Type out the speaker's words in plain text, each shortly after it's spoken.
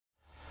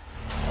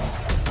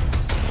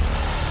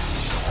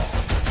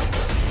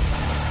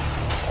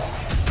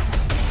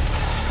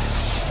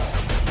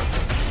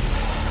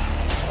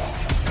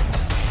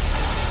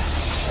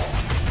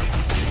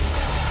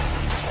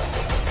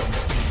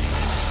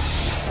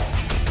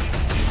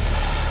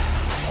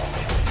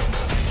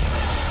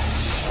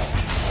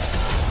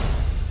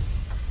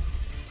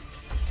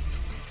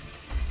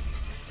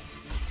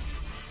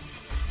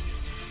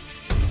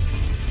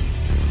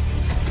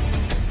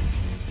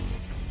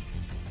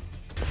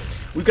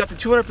We've got the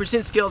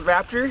 200% scaled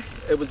Raptor.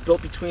 It was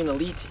built between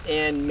Elite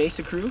and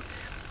Mesa crew.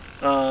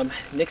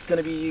 Nick's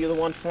gonna be the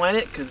one flying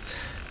it because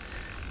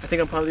I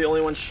think I'm probably the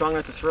only one strong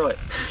enough to throw it.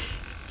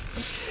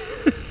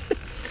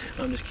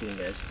 I'm just kidding,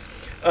 guys.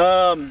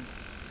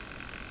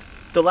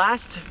 The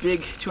last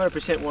big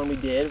 200% one we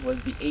did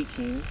was the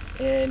 18,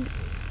 and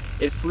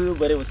it flew,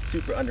 but it was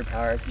super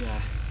underpowered.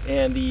 Yeah.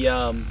 And the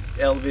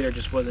elevator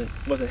just wasn't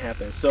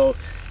happening. So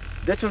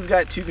this one's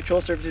got two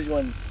control surfaces.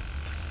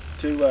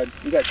 You got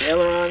the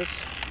ailerons.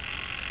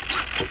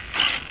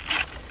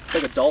 It's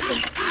like a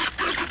dolphin.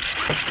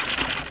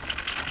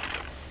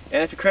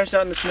 And if it crashed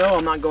out in the snow,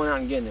 I'm not going out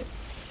and getting it.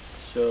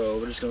 So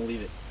we're just gonna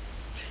leave it.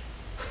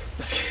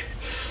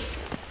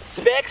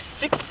 Specs: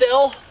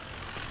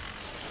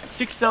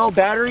 6-cell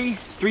battery,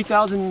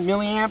 3,000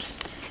 milliamps,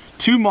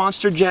 2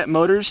 Monster Jet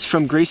motors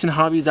from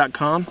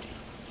GraysonHobby.com,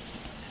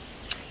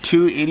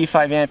 2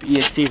 85 amp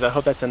ESCs. I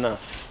hope that's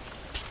enough.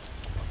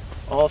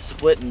 All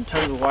split and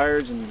tons of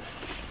wires and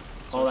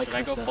all that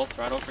kind of stuff. Should I go full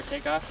throttle for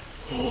takeoff?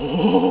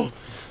 Oh,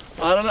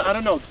 I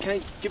don't know. Can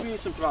I give me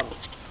some throttle?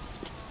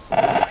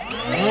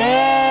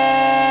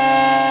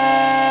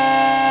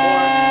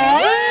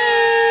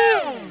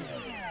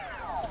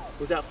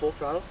 Was that full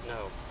throttle?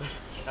 No,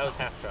 that was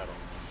half throttle.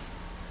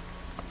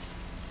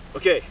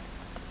 Okay.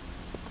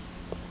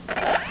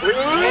 Wait,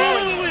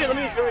 let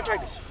me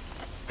practice.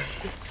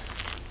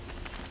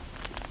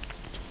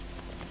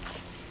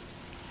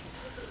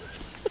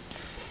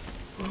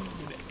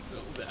 So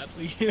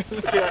badly.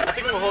 Okay, I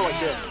think I'm gonna hold like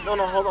this. No,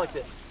 hold like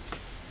this.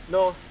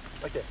 No,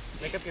 like this.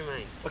 Make up your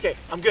mind. Okay,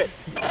 I'm good.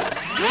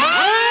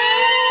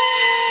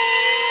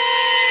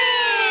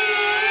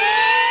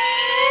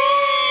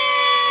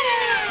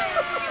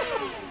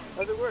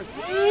 How's it work?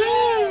 Does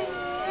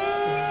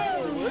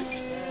it work?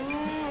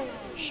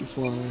 She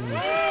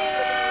flies.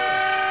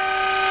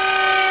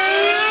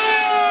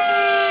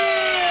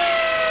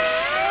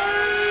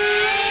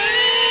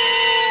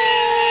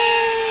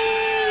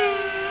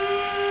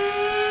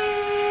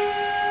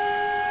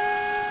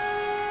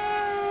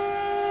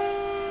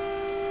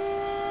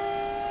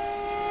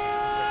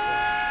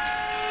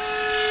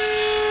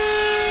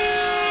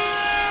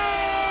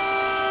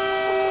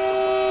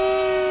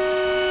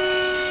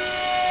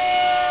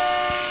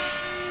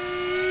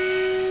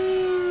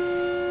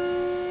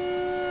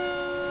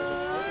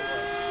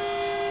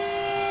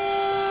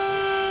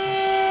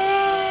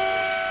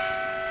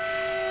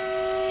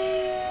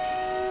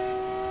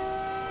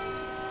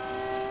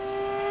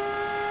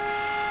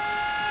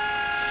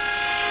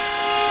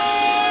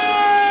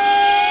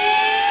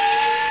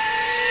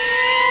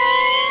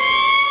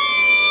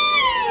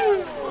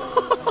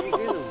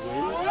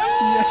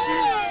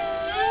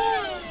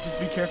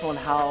 Careful on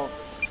how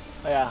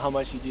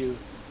much you do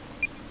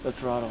the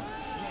throttle.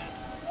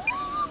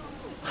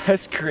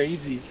 That's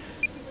crazy.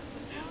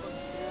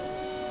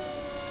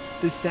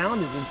 The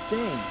sound is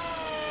insane.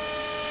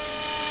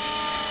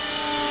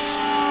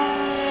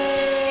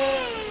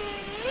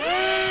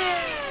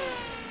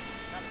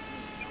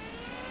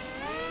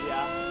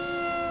 Yeah,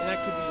 and that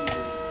could be.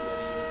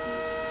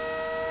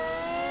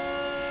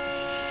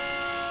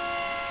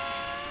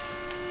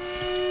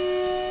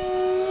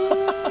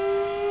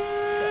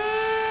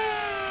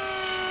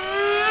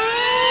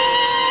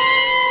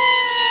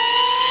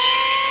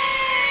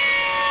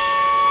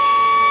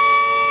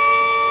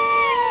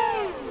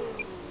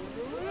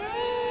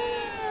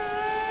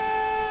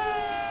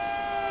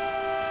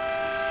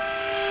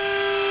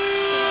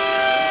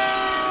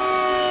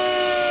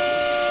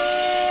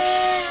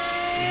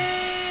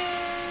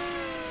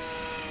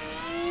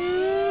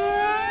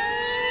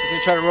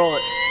 Try to roll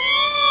it.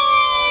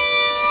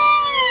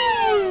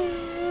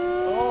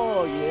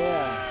 Oh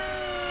yeah.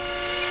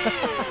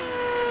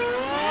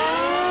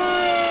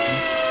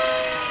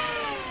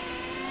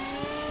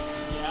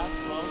 Yeah,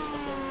 slow.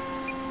 Okay.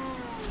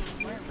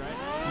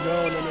 No,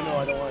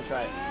 I don't want to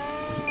try it.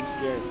 I'm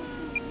scared.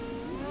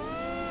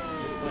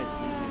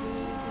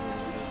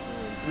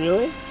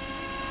 Really?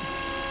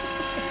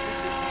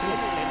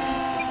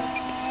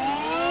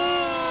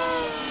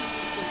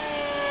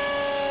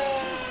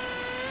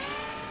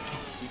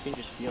 You can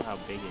just feel how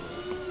big it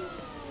is.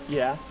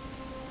 Yeah.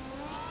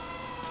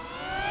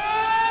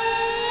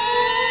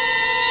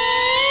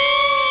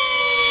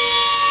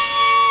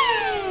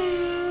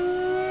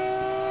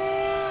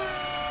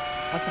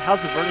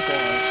 How's the vertical on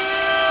it?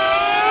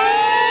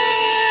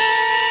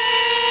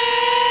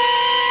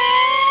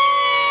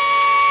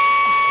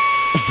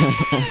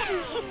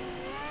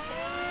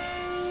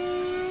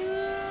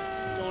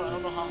 I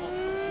don't know how.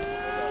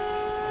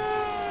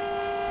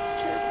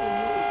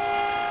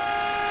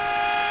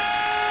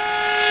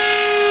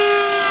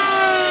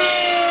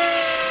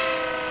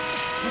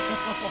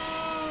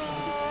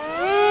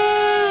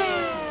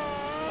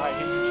 Alright,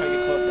 here's try to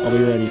get close. I'll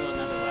be ready.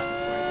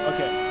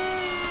 Okay.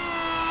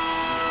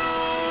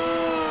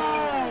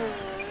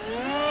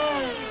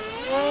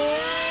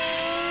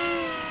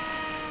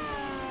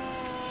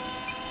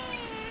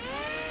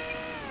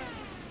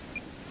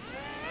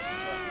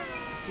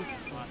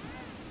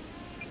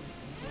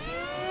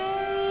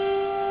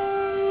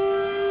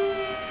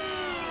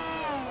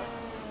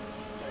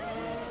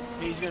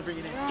 He's gonna bring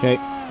it in. Okay. You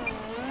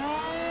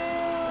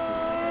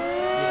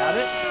have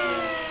it?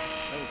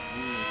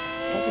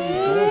 What are you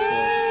going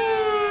for?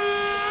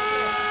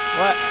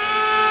 What?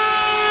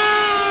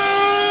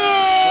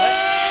 What?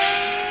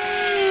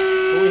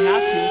 Well, we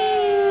have to.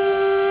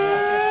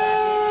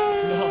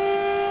 Yeah. No.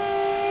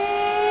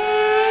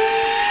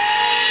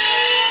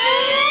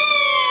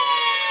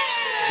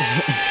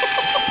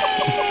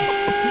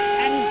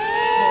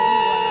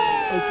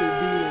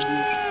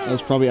 That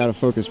was probably out of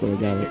focus, but I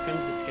got Here it.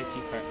 comes the sketchy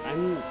part.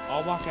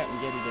 I'll walk out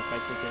and get it if I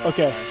pick it up.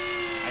 Okay. Far.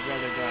 I'd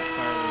rather go out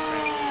far than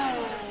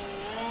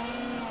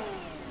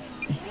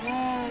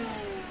crash.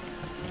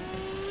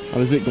 How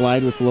does it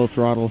glide with low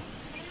throttle?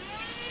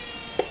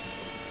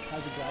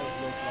 How's it glide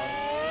with low throttle?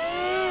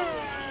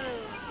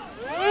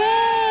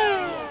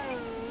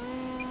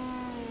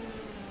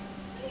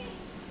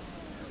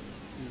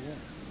 Yeah.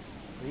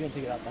 You're gonna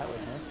take it out that way,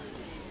 huh?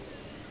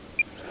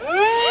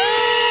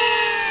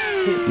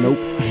 Nope.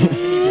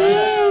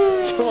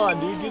 Come on,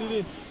 dude, get it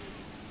in.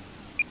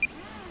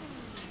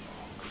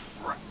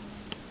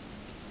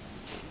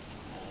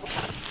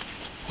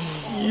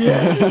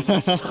 Yes!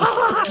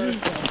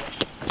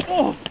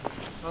 Oh!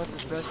 That was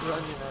the best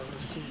run I've ever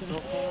seen so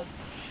far.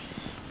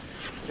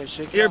 Okay,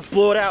 shake Here, it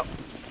blow it out.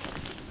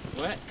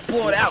 What?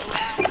 Blow it out.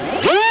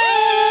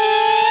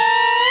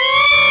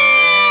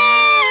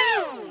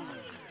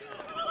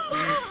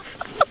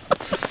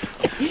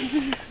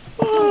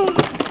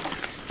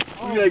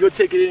 We gotta go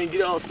take it in and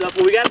get all the stuff.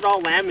 Well, we got it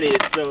all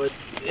laminated, so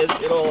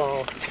it'll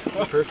all be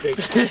perfect.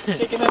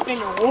 Taking that thing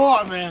to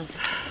war, man.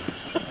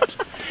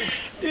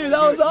 Dude,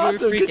 that was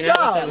awesome. You were freaking Good out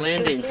job. with that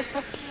landing.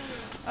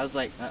 I was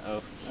like,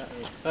 uh-oh.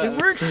 It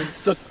works.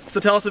 So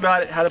tell us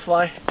about it. How to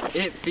fly.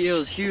 It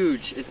feels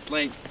huge. It's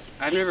like,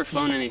 I've never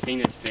flown anything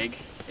this big.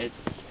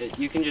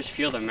 You can just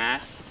feel the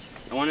mass.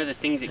 And one of the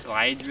things, it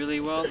glides really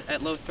well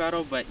at low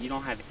throttle, but you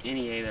don't have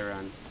any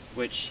aileron,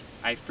 which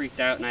I freaked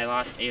out and I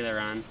lost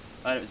aileron.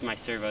 Thought it was my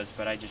servos,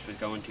 but I just was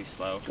going too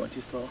slow. Going too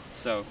slow.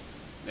 So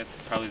that's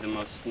probably the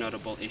most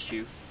notable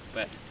issue.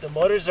 But The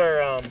motors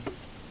are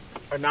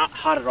not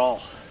hot at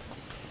all.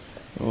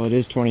 Well, it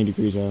is 20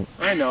 degrees out.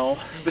 I know,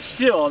 but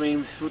still, I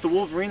mean, with the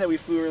Wolverine that we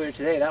flew earlier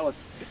today,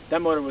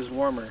 that motor was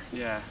warmer.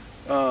 yeah,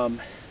 So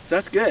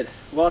that's good.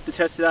 We'll have to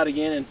test it out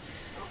again and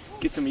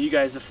get some of you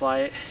guys to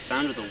fly it.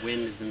 sound of the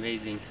wind is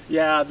amazing.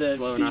 Yeah,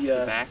 Blowing off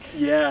the back.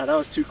 Yeah, that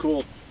was too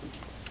cool.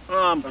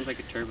 Sounds like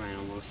a turbine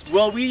almost.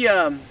 Well, we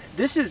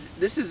this is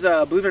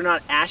believe it or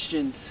not,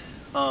 Ashton's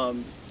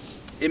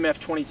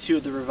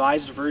MF-22, the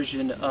revised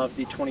version of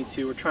the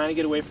 22. We're trying to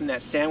get away from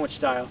that sandwich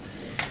style.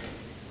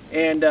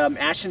 And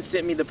Ashton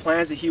sent me the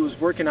plans that he was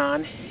working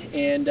on,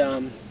 and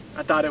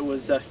I thought it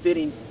was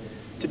fitting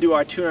to do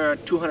our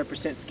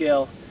 200%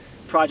 scale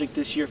project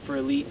this year for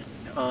Elite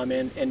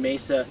and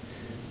Mesa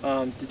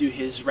to do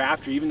his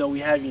Raptor. Even though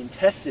we haven't even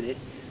tested it,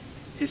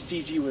 his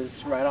CG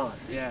was right on.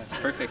 Yeah,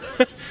 perfect.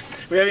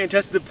 We haven't even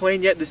tested the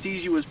plane yet. The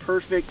CG was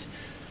perfect.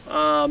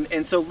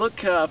 And so look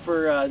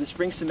for the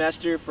spring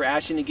semester for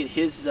Ashton to get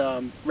his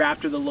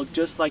Raptor to look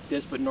just like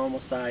this, but normal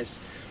size.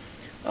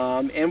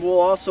 And we'll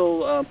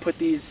also put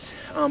these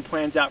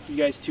plans out for you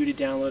guys too to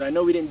download. I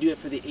know we didn't do it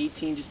for the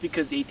 18 just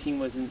because the 18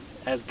 wasn't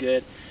as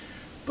good,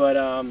 but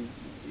do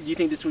you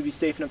think this would be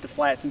safe enough to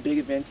fly at some big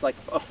events like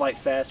a Flight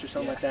Fest or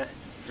something like that?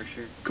 For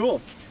sure.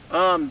 Cool.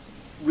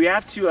 We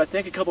have to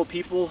thank a couple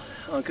people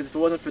because if it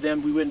wasn't for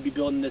them, we wouldn't be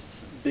building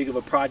this big of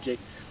a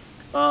project.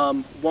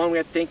 One, we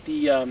have to thank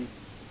the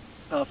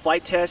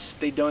Flight Test.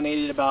 They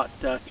donated about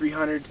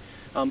 300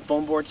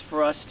 foam boards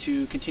for us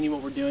to continue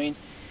what we're doing.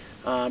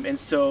 And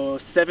so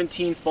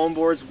 17 foam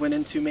boards went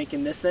into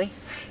making this thing.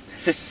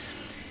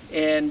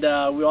 And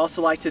we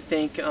also like to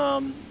thank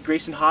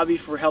Grayson Hobby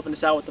for helping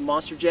us out with the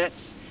monster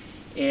jets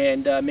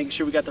and making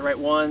sure we got the right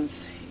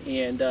ones.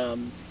 And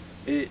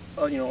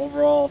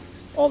overall,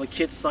 all the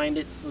kids signed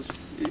it. So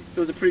it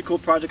was a pretty cool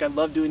project. I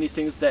love doing these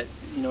things that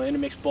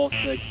intermix both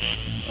the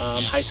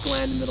high school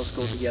and the middle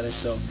school together.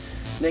 So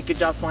Nick, good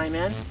job flying,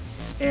 man.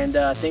 And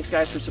thanks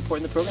guys for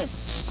supporting the program.